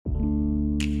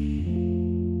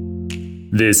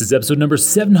This is episode number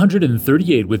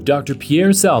 738 with Dr.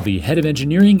 Pierre Salvy, Head of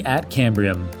Engineering at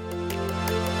Cambrium.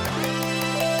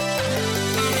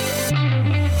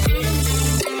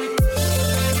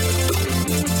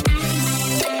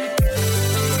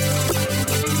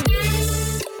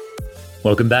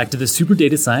 Welcome back to the Super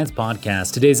Data Science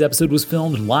Podcast. Today's episode was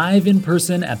filmed live in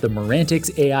person at the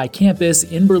Merantix AI campus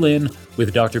in Berlin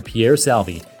with Dr. Pierre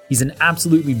Salvy. He's an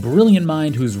absolutely brilliant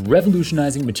mind who's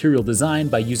revolutionizing material design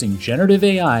by using generative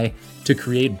AI to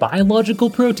create biological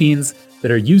proteins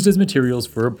that are used as materials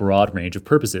for a broad range of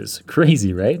purposes.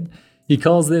 Crazy, right? He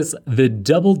calls this the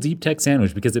double deep tech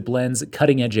sandwich because it blends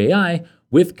cutting-edge AI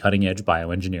with cutting-edge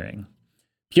bioengineering.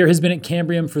 Pierre has been at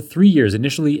Cambrium for 3 years,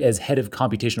 initially as head of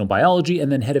computational biology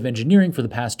and then head of engineering for the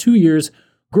past 2 years,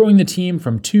 growing the team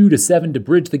from 2 to 7 to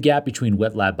bridge the gap between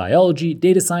wet lab biology,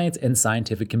 data science, and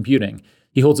scientific computing.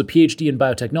 He holds a PhD in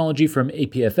biotechnology from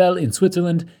EPFL in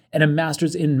Switzerland and a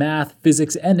master's in math,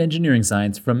 physics, and engineering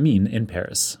science from Mines in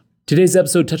Paris. Today's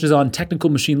episode touches on technical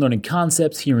machine learning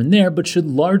concepts here and there, but should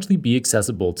largely be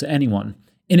accessible to anyone.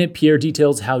 In it, Pierre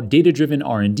details how data-driven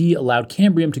R&D allowed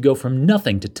Cambrium to go from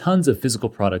nothing to tons of physical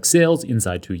product sales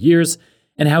inside 2 years,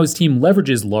 and how his team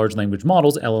leverages large language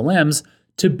models, LLMs,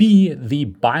 to be the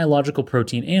biological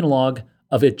protein analog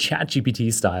of a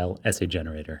ChatGPT-style essay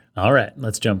generator. All right,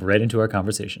 let's jump right into our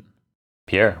conversation.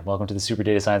 Pierre, welcome to the Super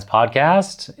Data Science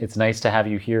Podcast. It's nice to have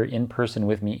you here in person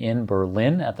with me in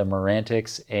Berlin at the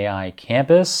Merantix AI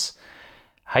campus.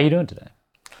 How are you doing today?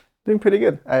 Doing pretty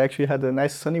good. I actually had a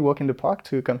nice sunny walk in the park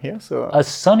to come here. So a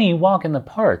sunny walk in the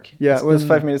park? Yeah, it was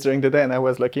 5 minutes during the day and I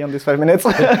was lucky on these 5 minutes.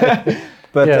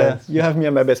 But yeah, you have me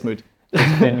in my best mood.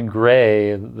 It's been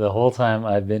gray the whole time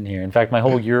I've been here. In fact, my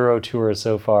whole Euro tour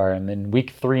so far, I'm in week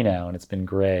 3 now, and it's been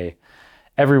gray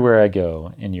everywhere I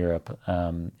go in Europe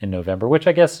in November, which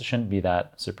I guess shouldn't be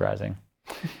that surprising.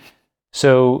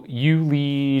 So you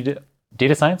lead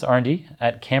data science, R&D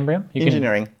at Cambrium?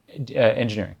 Engineering.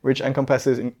 Engineering. Which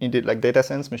encompasses indeed like data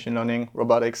science, machine learning,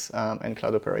 robotics, and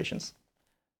cloud operations.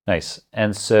 Nice.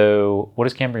 And so what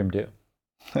does Cambrium do?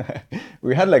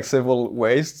 We had like several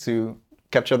ways to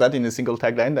capture that in a single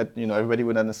tagline that everybody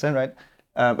would understand, right?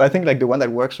 But I think like the one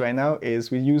that works right now is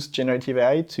we use generative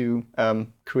AI to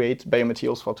create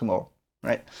biomaterials for tomorrow,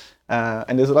 right?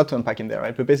 And there's a lot to unpack in there,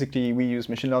 right? But basically we use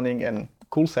machine learning and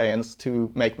cool science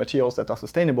to make materials that are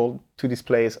sustainable to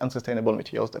displace unsustainable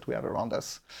materials that we have around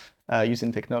us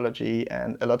using technology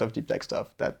and a lot of deep tech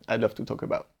stuff that I'd love to talk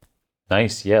about.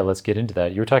 Nice. Yeah, let's get into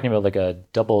that. You were talking about like a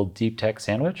double deep tech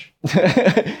sandwich?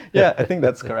 Yeah, I think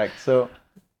that's correct. So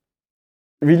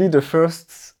really the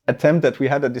first attempt that we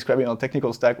had at describing our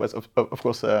technical stack was of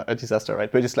course a disaster,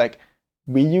 right? But it's like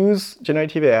we use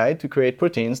generative AI to create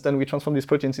proteins, then we transform these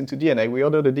proteins into DNA, we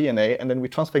order the DNA, and then we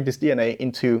transfect this DNA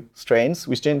into strains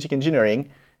with genetic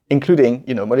engineering, including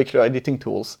molecular editing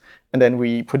tools. And then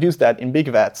we produce that in big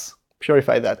vats,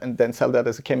 purify that, and then sell that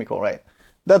as a chemical, right?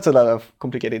 That's a lot of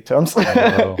complicated terms.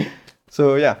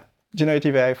 So yeah,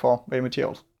 generative AI for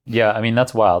biomaterials. Yeah, I mean,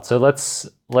 that's wild. So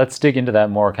let's dig into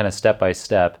that more kind of step by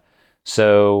step.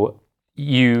 So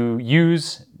you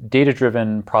use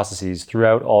data-driven processes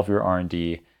throughout all of your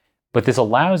R&D, but this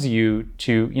allows you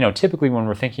to, typically when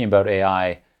we're thinking about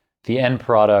AI, the end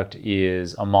product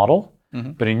is a model.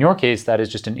 Mm-hmm. But in your case, that is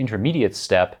just an intermediate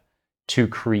step to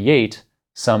create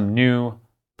some new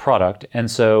product.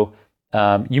 And so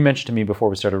you mentioned to me before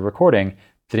we started recording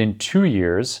that in 2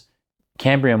 years,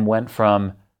 Cambrium went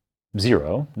from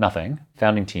zero, nothing,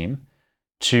 founding team,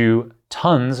 to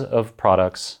tons of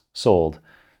products sold.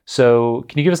 So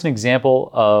can you give us an example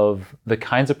of the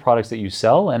kinds of products that you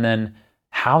sell and then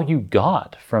how you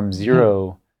got from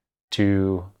zero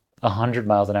to 100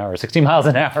 miles an hour, 60 miles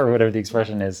an hour, or whatever the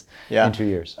expression is, in 2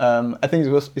 years? I think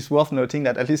it's worth noting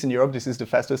that at least in Europe, this is the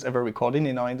fastest ever recording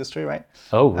in our industry, right?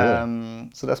 Oh, really?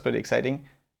 So that's pretty exciting.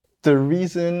 The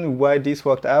reason why this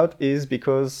worked out is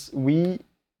because we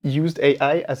used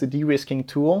AI as a de-risking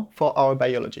tool for our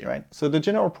biology, right? So the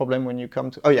general problem when you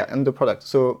come to, and the product.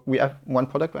 So we have one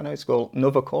product right now, it's called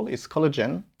Novacol. It's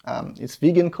collagen. It's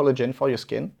vegan collagen for your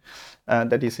skin.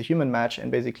 That is a human match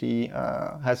and basically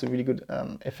has a really good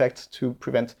effect to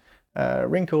prevent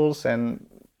wrinkles and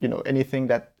anything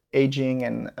that aging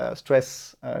and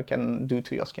stress can do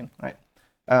to your skin, right?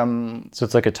 So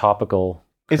it's like a topical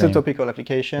cream. It's a topical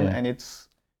application, and it's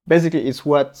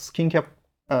what skincare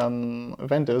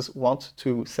vendors want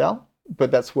to sell,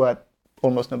 but that's what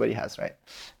almost nobody has, right?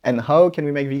 And how can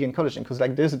we make vegan collagen? Because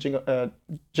there's a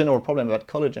general problem about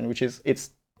collagen, which is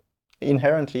it's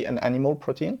inherently an animal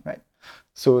protein, right?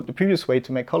 So the previous way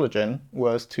to make collagen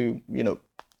was to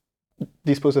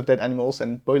dispose of dead animals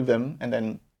and boil them and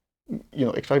then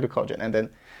extract the collagen. And then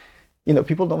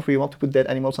people don't really want to put dead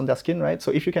animals on their skin, right?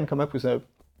 So if you can come up with a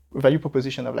value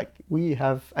proposition of like, we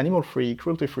have animal-free,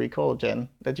 cruelty-free collagen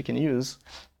that you can use,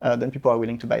 then people are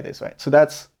willing to buy this, right? So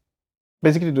that's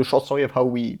basically the short story of how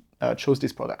we chose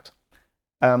this product.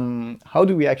 How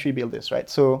do we actually build this, right?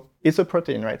 So it's a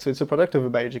protein, right? So it's a product of a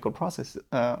biological process,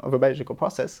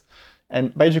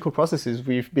 And biological processes,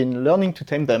 we've been learning to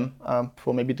tame them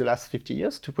for maybe the last 50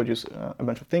 years to produce a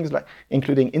bunch of things, like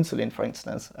including insulin, for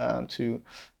instance,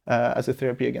 as a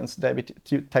therapy against diabetes,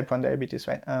 type 1 diabetes,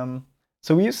 right?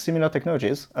 So we use similar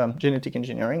technologies, genetic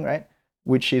engineering, right?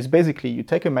 Which is basically you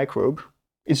take a microbe,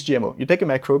 it's GMO. You take a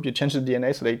microbe, you change the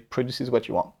DNA so that it produces what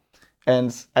you want.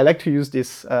 And I like to use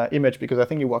this image because I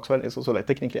think it works well. It's also like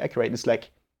technically accurate. It's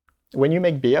like when you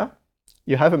make beer,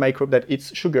 you have a microbe that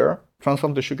eats sugar,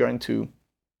 transforms the sugar into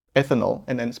ethanol,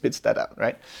 and then spits that out,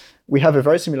 right? We have a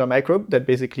very similar microbe that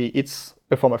basically eats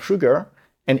a form of sugar,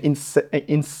 and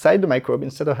inside the microbe,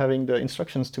 instead of having the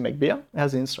instructions to make beer, it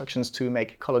has the instructions to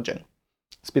make collagen.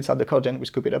 Spits out the collagen, we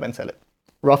scoop it up and sell it.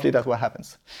 Roughly, that's what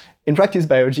happens. In practice,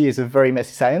 biology is a very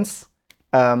messy science.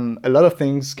 A lot of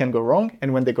things can go wrong,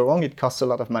 and when they go wrong, it costs a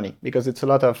lot of money because it's a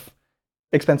lot of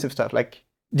expensive stuff. Like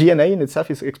DNA in itself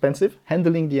is expensive.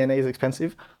 Handling DNA is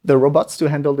expensive. The robots to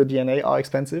handle the DNA are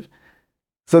expensive.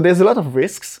 So there's a lot of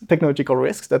risks, technological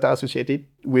risks, that are associated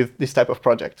with this type of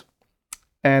project.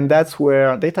 And that's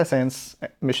where data science,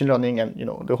 machine learning, and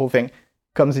the whole thing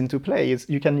comes into play. Is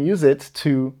you can use it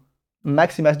to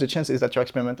maximize the chances that your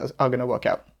experiments are going to work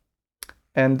out.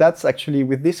 And that's actually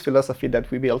with this philosophy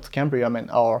that we built Cambrium and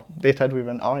our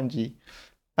data-driven R&D.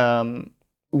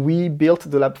 We built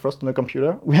the lab first on a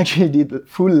computer. We actually did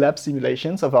full lab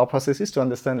simulations of our processes to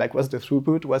understand like what's the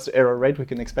throughput, what's the error rate we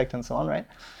can expect, and so on, right?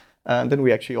 And then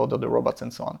we actually ordered the robots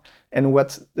and so on. And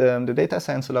what the data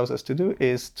science allows us to do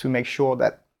is to make sure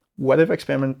that whatever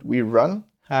experiment we run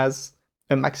has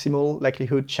a maximal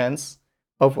likelihood chance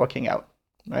of working out,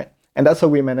 right? And that's how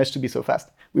we managed to be so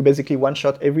fast. We basically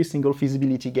one-shot every single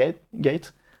feasibility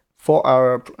gate for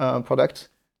our product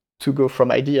to go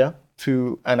from idea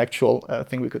to an actual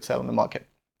thing we could sell on the market.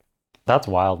 That's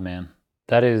wild, man.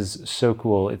 That is so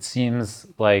cool. It seems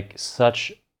like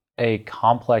such a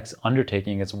complex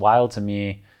undertaking. It's wild to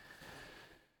me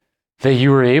that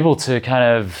you were able to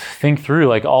kind of think through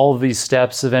like all of these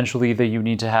steps eventually that you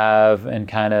need to have and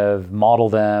kind of model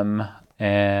them.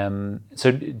 And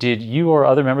so did you or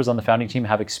other members on the founding team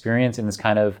have experience in this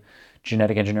kind of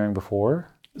genetic engineering before?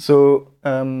 So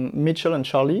Mitchell and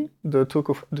Charlie, the two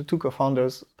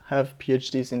co-founders, have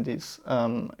PhDs in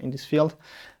this field.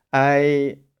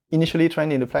 I initially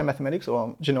trained in applied mathematics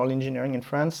or general engineering in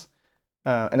France,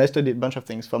 and I studied a bunch of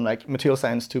things from like material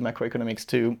science to macroeconomics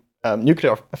to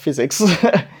nuclear physics,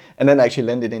 and then I actually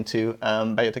landed into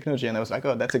biotechnology, and I was like,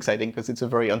 oh, that's exciting because it's a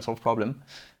very unsolved problem.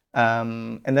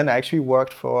 And then I actually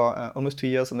worked for almost 2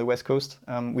 years on the West Coast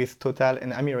with Total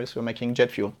and Amyris, who are making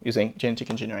jet fuel using genetic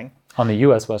engineering. On the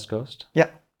US West Coast? Yeah,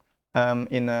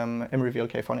 in Emeryville,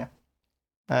 California.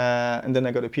 And then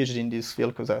I got a PhD in this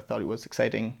field because I thought it was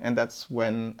exciting. And that's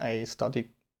when I started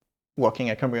working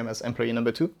at Cambrium as employee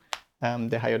number 2.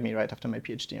 They hired me right after my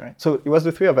PhD, right? So it was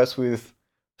the three of us with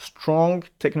strong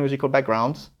technological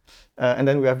backgrounds. And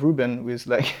then we have Ruben, who is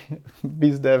like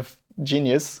biz dev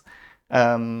genius.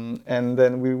 And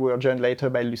then we were joined later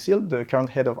by Lucille, the current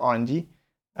head of R&D,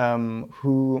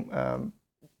 who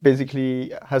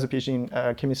basically has a PhD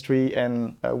in chemistry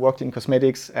and worked in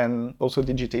cosmetics and also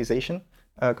digitization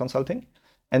consulting.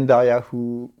 And Daria,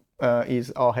 who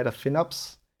is our head of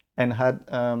FinOps and had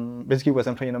basically was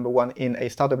employee number 1 in a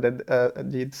startup that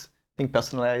did, I think,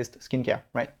 personalized skincare,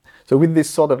 right? So with this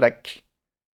sort of like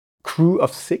crew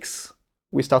of 6,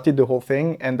 we started the whole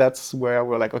thing, and that's where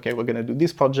we're like, okay, we're going to do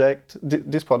this project,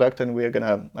 this product, and we're going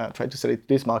to try to sell it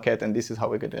to this market, and this is how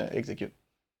we're going to execute.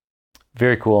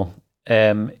 Very cool.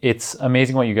 It's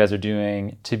amazing what you guys are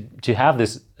doing to have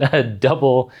this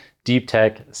double deep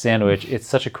tech sandwich. It's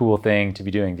such a cool thing to be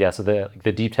doing. Yeah, so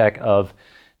the deep tech of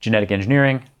genetic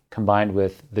engineering combined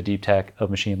with the deep tech of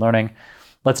machine learning.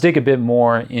 Let's dig a bit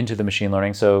more into the machine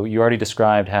learning. So you already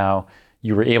described how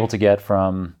you were able to get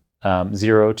from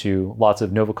 0 to lots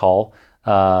of NovaCall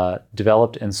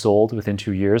developed and sold within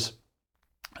 2 years.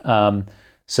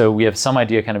 So we have some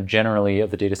idea kind of generally of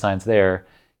the data science there.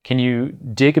 Can you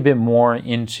dig a bit more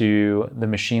into the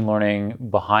machine learning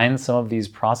behind some of these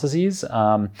processes?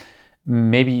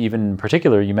 Maybe even in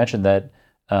particular, you mentioned that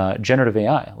generative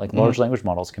AI, like large language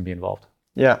models, can be involved.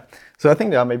 Yeah, so I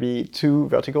think there are maybe 2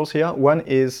 verticals here. One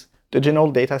is the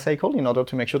general data cycle in order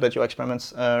to make sure that your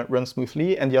experiments run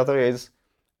smoothly, and the other is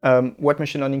what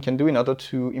machine learning can do in order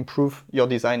to improve your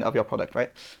design of your product,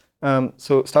 right?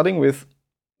 So starting with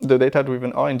the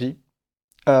data-driven R&D,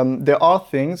 there are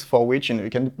things for which you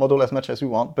can model as much as we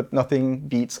want, but nothing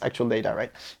beats actual data,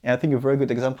 right? And I think a very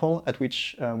good example at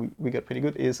which we get pretty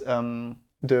good is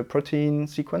the protein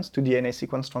sequence to DNA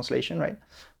sequence translation, right?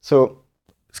 So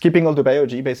skipping all the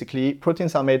biology, basically,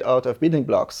 proteins are made out of building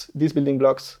blocks. These building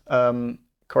blocks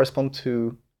correspond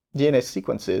to DNA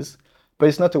sequences, but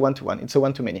it's not a one-to-one, it's a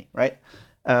one-to-many, right?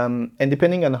 And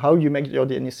depending on how you make your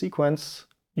DNA sequence,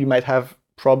 you might have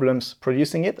problems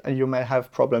producing it, and you might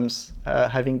have problems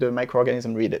having the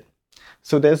microorganism read it.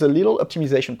 So there's a little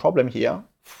optimization problem here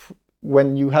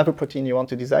when you have a protein you want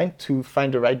to design to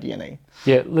find the right DNA.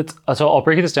 Yeah, so I'll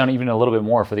break this down even a little bit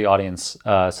more for the audience,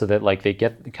 so that like they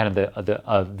get kind of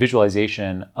the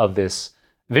visualization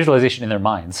in their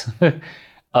minds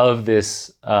of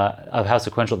this, of how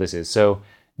sequential this is. So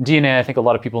DNA, I think a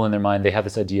lot of people in their mind, they have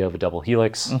this idea of a double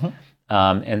helix.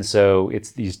 And so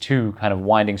it's these two kind of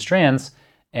winding strands,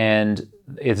 and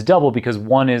it's double because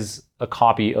one is a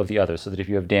copy of the other, so that if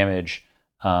you have damage,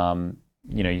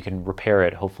 you can repair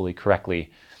it hopefully correctly.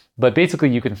 But basically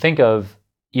you can think of,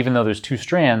 even though there's two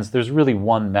strands, there's really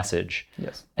one message.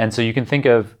 Yes. And so you can think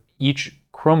of each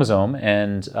chromosome,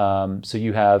 and so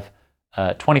you have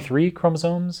 23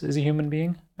 chromosomes as a human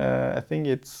being? I think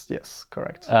it's, yes,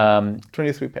 correct.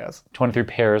 23 pairs. 23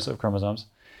 pairs of chromosomes.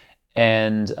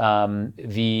 And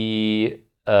yeah,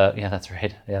 that's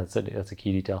right. Yeah, that's a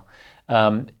key detail.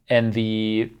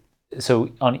 So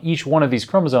on each one of these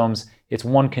chromosomes, it's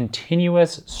one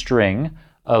continuous string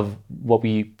of what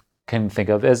we can think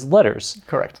of as letters.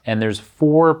 Correct. And there's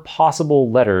 4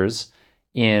 possible letters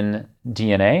in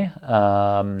DNA,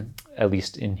 at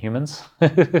least in humans.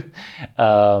 There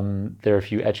are a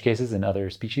few edge cases in other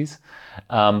species.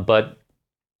 So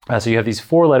you have these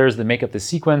 4 letters that make up the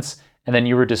sequence, and then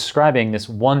you were describing this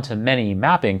one-to-many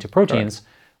mapping to proteins. Correct.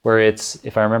 Where it's,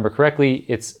 if I remember correctly,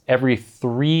 it's every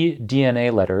 3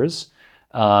 DNA letters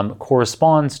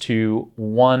corresponds to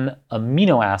 1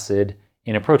 amino acid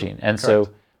in a protein. And Correct. So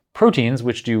proteins,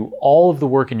 which do all of the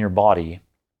work in your body,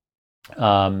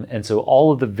 and so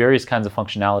all of the various kinds of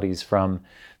functionalities, from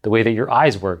the way that your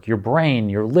eyes work, your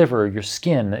brain, your liver, your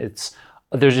skin,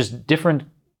 there's just different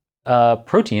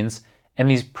proteins, and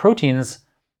these proteins,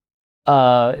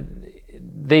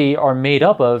 they are made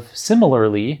up of,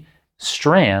 similarly,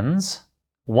 strands,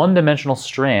 one-dimensional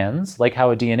strands, like how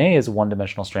a DNA is a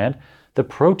one-dimensional strand. The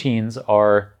proteins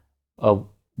are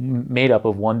made up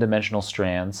of one-dimensional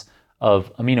strands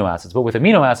of amino acids. But with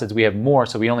amino acids, we have more.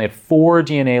 So we only had 4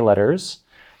 DNA letters,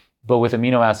 but with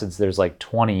amino acids, there's like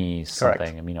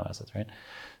 20-something amino acids, right?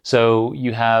 So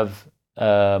you have,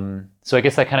 so I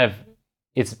guess that kind of,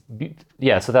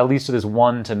 so that leads to this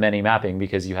one-to-many mapping,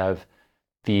 because you have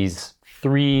these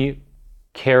 3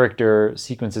 character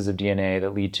sequences of DNA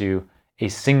that lead to a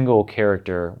single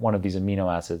character, one of these amino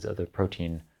acids of the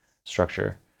protein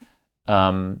structure.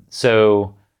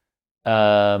 So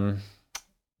I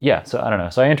don't know.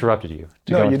 So I interrupted you.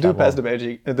 No, you do pass the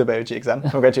biology exam.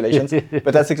 Congratulations.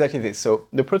 But that's exactly this. So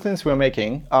the proteins we're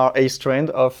making are a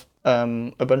strand of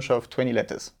a bunch of 20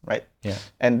 letters, right? Yeah.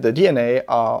 And the DNA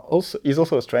is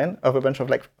also a strand of a bunch of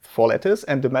like 4 letters,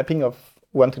 and the mapping of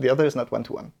one to the other is not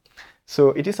one-to-one.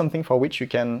 So it is something for which you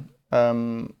can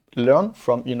learn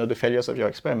from the failures of your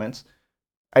experiments.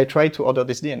 I try to order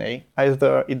this DNA.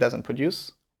 Either it doesn't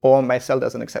produce, or my cell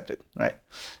doesn't accept it, right?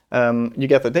 You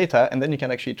get the data, and then you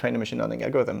can actually train a machine learning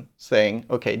algorithm saying,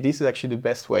 okay, this is actually the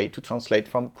best way to translate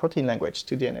from protein language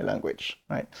to DNA language,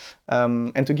 right?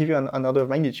 And to give you an order of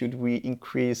magnitude, we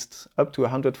increased up to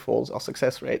 100-fold our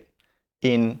success rate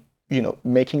in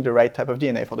making the right type of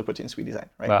DNA for the proteins we design,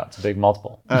 right? Wow, it's a big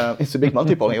multiple. It's a big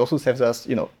multiple, and it also saves us,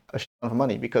 a shit ton of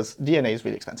money, because DNA is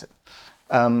really expensive.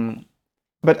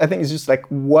 But I think it's just like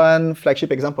one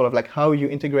flagship example of like how you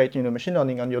integrate, machine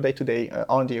learning on your day-to-day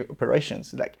R&D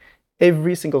operations. Like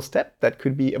every single step that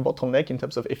could be a bottleneck in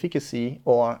terms of efficacy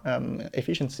or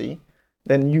efficiency,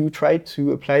 then you try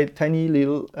to apply tiny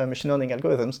little machine learning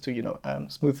algorithms to,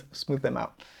 smooth them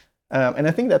out. And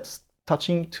I think that's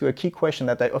touching to a key question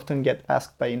that I often get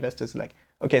asked by investors, like,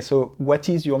 okay, so what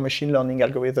is your machine learning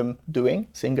algorithm doing,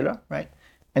 singular, right?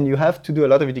 And you have to do a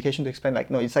lot of education to explain, like,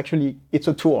 no, it's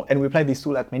a tool, and we apply this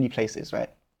tool at many places, right?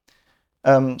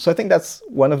 So I think that's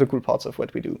one of the cool parts of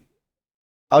what we do.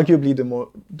 Arguably,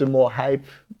 the more hype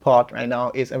part right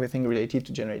now is everything related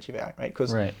to generative AI, right?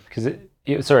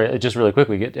 Sorry, just really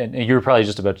quickly, and you were probably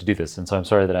just about to do this, and so I'm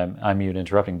sorry that I'm even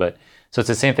interrupting, but so it's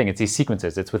the same thing. It's these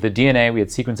sequences. It's with the DNA, we had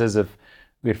sequences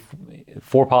we had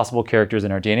 4 possible characters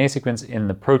in our DNA sequence. In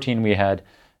the protein, we had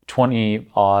 20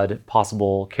 odd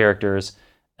possible characters.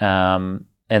 And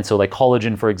so like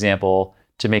collagen, for example,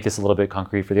 to make this a little bit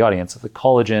concrete for the audience, the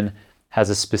collagen has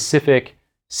a specific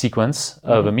sequence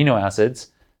of amino acids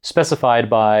specified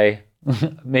by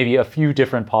maybe a few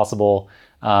different possible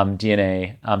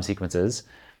DNA sequences.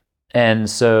 And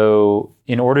so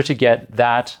in order to get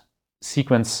that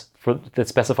sequence that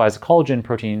specifies a collagen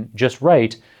protein just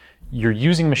right, you're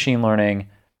using machine learning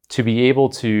to be able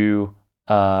to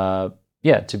optimize,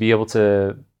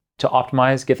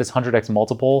 get this 100x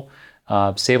multiple,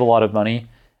 save a lot of money,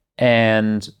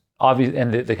 and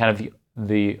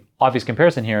the obvious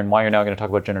comparison here, and why you're now going to talk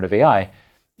about generative AI,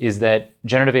 is that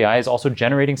generative AI is also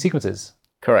generating sequences.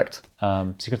 Correct.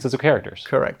 Sequences of characters.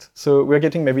 Correct. So we're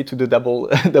getting maybe to the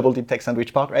double deep text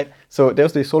sandwich part, right? So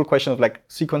there's this whole question of like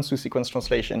sequence to sequence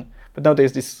translation, but now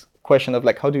there's this question of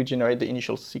like how do you generate the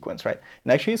initial sequence, right?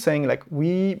 And actually saying like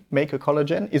we make a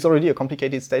collagen is already a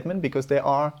complicated statement because there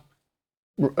are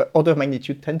order of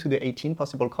magnitude 10 to the 18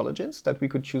 possible collagens that we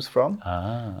could choose from,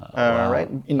 wow. right?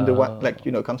 In the one, like,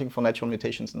 counting for natural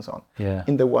mutations and so on. Yeah.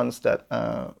 In the ones that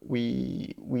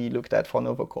we looked at for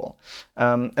Novacol.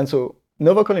 And so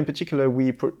Novacol in particular,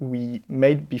 we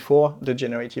made before the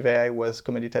generative AI was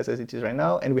commoditized as it is right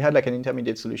now, and we had like an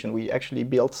intermediate solution. We actually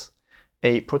built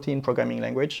a protein programming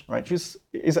language, right? Which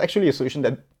is actually a solution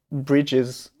that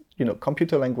bridges,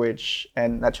 computer language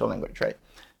and natural language, right?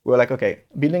 We're like, okay,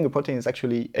 building a protein is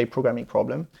actually a programming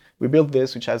problem. We built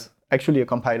this, which has actually a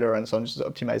compiler and so on, just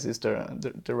optimizes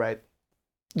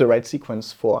the right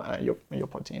sequence for your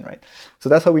protein, right? So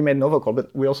that's how we made Novacol. But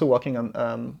we're also working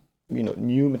on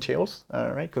new materials,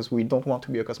 right? Because we don't want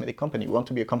to be a cosmetic company. We want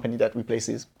to be a company that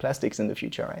replaces plastics in the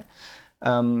future, right?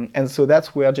 And so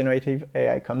that's where generative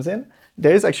AI comes in.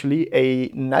 There is actually a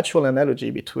natural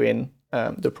analogy between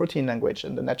the protein language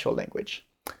and the natural language.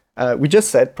 We just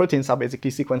said proteins are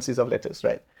basically sequences of letters,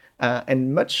 right?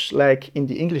 And much like in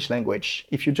the English language,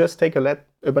 if you just take a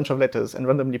bunch of letters and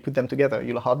randomly put them together,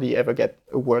 you'll hardly ever get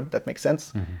a word that makes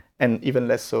sense, and even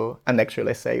less so an actual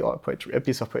essay or a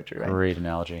piece of poetry, right? Great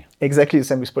analogy. Exactly the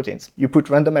same with proteins. You put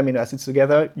random amino acids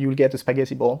together, you'll get a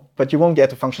spaghetti ball, but you won't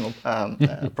get a functional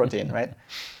protein, right?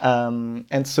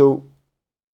 And so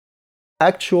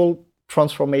actual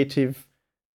transformative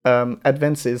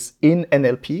advances in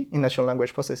NLP, in natural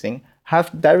language processing, have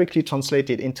directly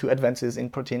translated into advances in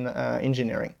protein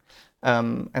engineering.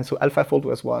 And so AlphaFold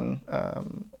was one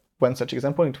such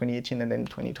example in 2018 and then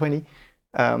 2020.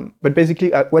 But basically,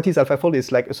 what is AlphaFold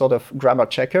is like a sort of grammar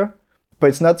checker, but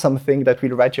it's not something that will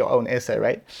write your own essay,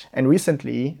 right? And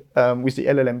recently, with the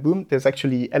LLM boom, there's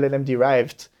actually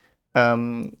LLM-derived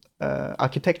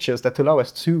architectures that allow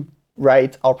us to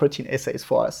write our protein essays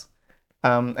for us.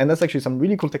 And that's actually some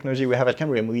really cool technology we have at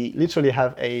Cambrium. We literally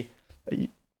have a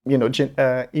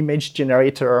image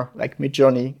generator like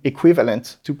Midjourney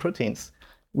equivalent to proteins.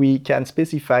 We can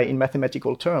specify in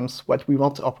mathematical terms what we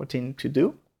want our protein to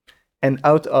do. And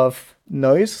out of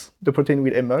noise, the protein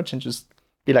will emerge and just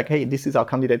be like, hey, this is our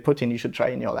candidate protein you should try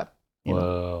in your lab.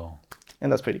 Whoa.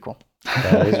 And that's pretty cool.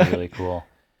 That is really cool.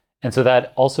 And so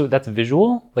that's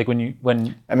visual? Like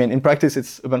when I mean, in practice,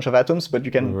 it's a bunch of atoms, but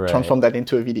you can transform that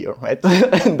into a video, right?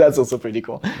 And that's also pretty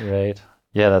cool. Right.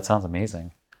 Yeah, that sounds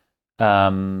amazing.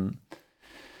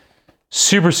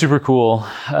 Super, super cool.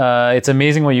 It's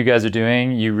amazing what you guys are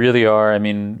doing. You really are. I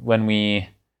mean,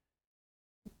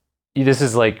 this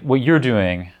is like, what you're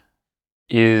doing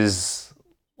is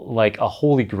like a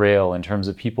holy grail in terms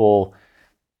of people,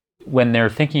 when they're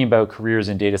thinking about careers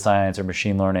in data science or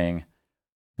machine learning,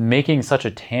 making such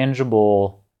a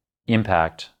tangible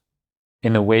impact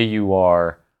in the way you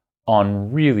are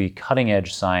on really cutting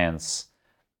edge science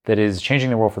that is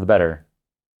changing the world for the better.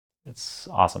 It's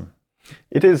awesome.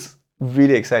 It is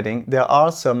really exciting. There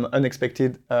are some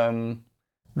unexpected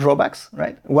drawbacks,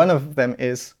 right? One of them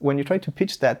is when you try to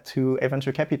pitch that to a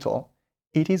venture capital,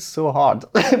 it is so hard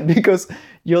because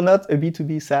you're not a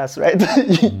B2B SaaS, right?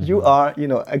 You are,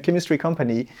 a chemistry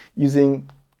company using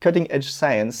cutting-edge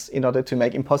science in order to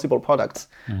make impossible products.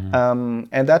 And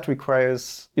that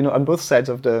requires, on both sides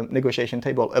of the negotiation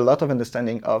table, a lot of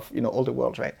understanding of, all the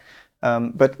world, right?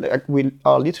 But we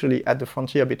are literally at the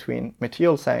frontier between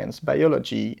material science,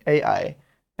 biology, AI,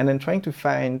 and then trying to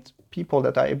find people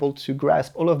that are able to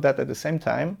grasp all of that at the same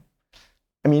time.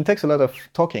 I mean, it takes a lot of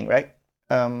talking, right?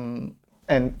 And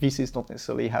VCs don't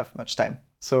necessarily have much time.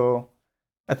 So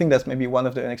I think that's maybe one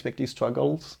of the unexpected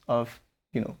struggles of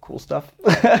cool stuff.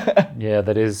 Yeah,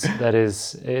 that is,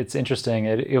 it's interesting.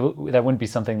 That wouldn't be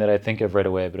something that I think of right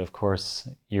away, but of course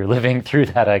you're living through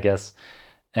that, I guess.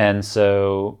 And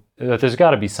so there's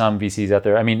got to be some VCs out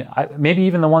there. I mean, maybe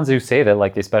even the ones who say that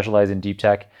like they specialize in deep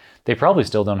tech, they probably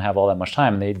still don't have all that much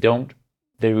time.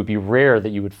 They would be rare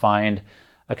that you would find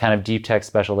a kind of deep tech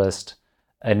specialist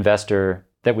investor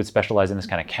that would specialize in this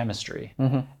kind of chemistry.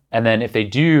 And then if they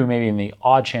do, maybe in the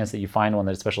odd chance that you find one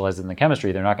that specializes in the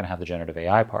chemistry, they're not going to have the generative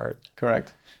AI part.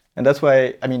 Correct. And that's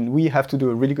why, I mean, we have to do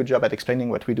a really good job at explaining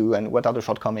what we do and what are the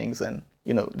shortcomings and,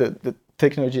 the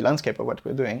technology landscape of what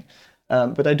we're doing.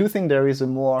 But I do think there is a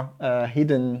more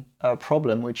hidden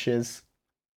problem, which is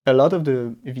a lot of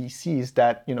the VCs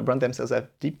that, brand themselves as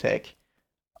deep tech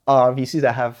are VCs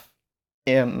that have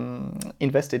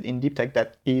invested in deep tech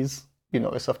that is,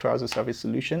 a software as a service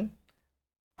solution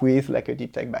with like a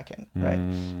deep tech backend, right?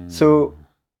 So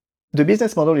the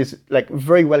business model is like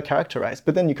very well characterized,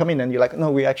 but then you come in and you're like, no,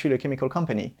 we're actually a chemical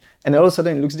company. And all of a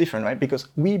sudden it looks different, right? Because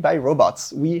we buy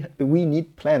robots, we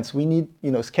need plants, we need,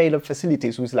 scale-up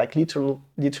facilities with like literal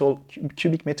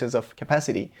cubic meters of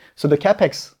capacity. So the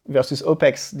CapEx versus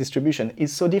OpEx distribution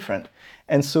is so different.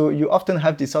 And so you often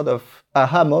have this sort of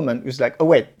aha moment, it's like, oh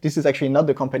wait, this is actually not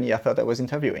the company I thought I was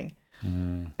interviewing.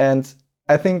 And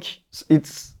I think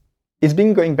it's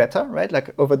been going better, right?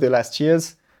 Like over the last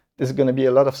years, there's going to be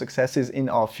a lot of successes in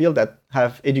our field that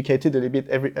have educated a little bit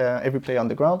every player on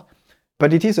the ground.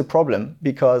 But it is a problem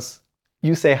because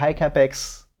you say high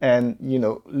capex and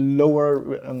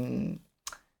lower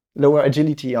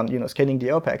agility on scaling the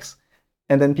OpEx,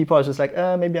 and then people are just like,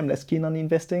 maybe I'm less keen on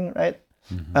investing, right?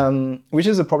 Which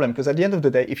is a problem because at the end of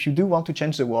the day, if you do want to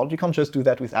change the world, you can't just do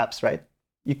that with apps, right?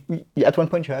 At one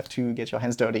point, you have to get your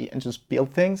hands dirty and just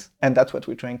build things, and that's what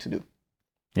we're trying to do.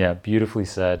 Yeah, beautifully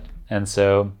said. And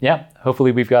so,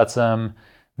 hopefully we've got some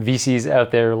VCs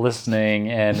out there listening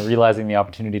and realizing the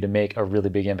opportunity to make a really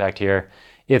big impact here.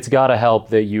 It's got to help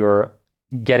that you're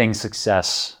getting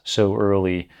success so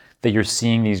early, that you're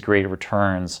seeing these great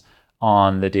returns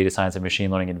on the data science and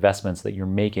machine learning investments that you're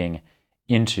making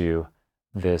into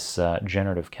this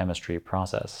generative chemistry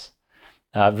process.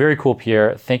 Very cool,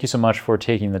 Pierre. Thank you so much for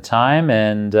taking the time.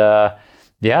 And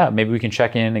maybe we can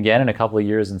check in again in a couple of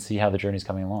years and see how the journey's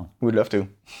coming along. We'd love to.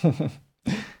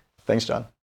 Thanks, John.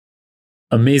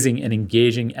 Amazing and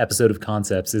engaging episode of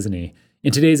Concepts, isn't he?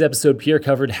 In today's episode, Pierre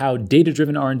covered how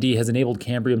data-driven R&D has enabled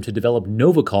Cambrium to develop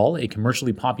Novacol, a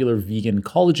commercially popular vegan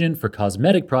collagen for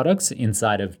cosmetic products,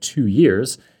 inside of 2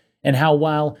 years, and how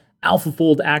while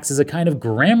AlphaFold acts as a kind of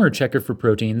grammar checker for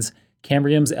proteins,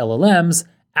 Cambrium's LLMs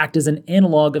act as an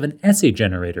analog of an essay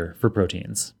generator for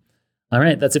proteins. All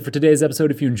right, that's it for today's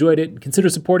episode. If you enjoyed it, consider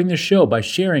supporting this show by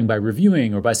sharing, by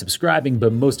reviewing, or by subscribing,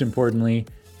 but most importantly,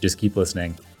 just keep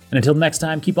listening. And until next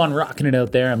time, keep on rocking it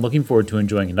out there. I'm looking forward to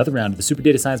enjoying another round of the Super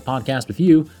Data Science Podcast with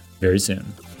you very soon.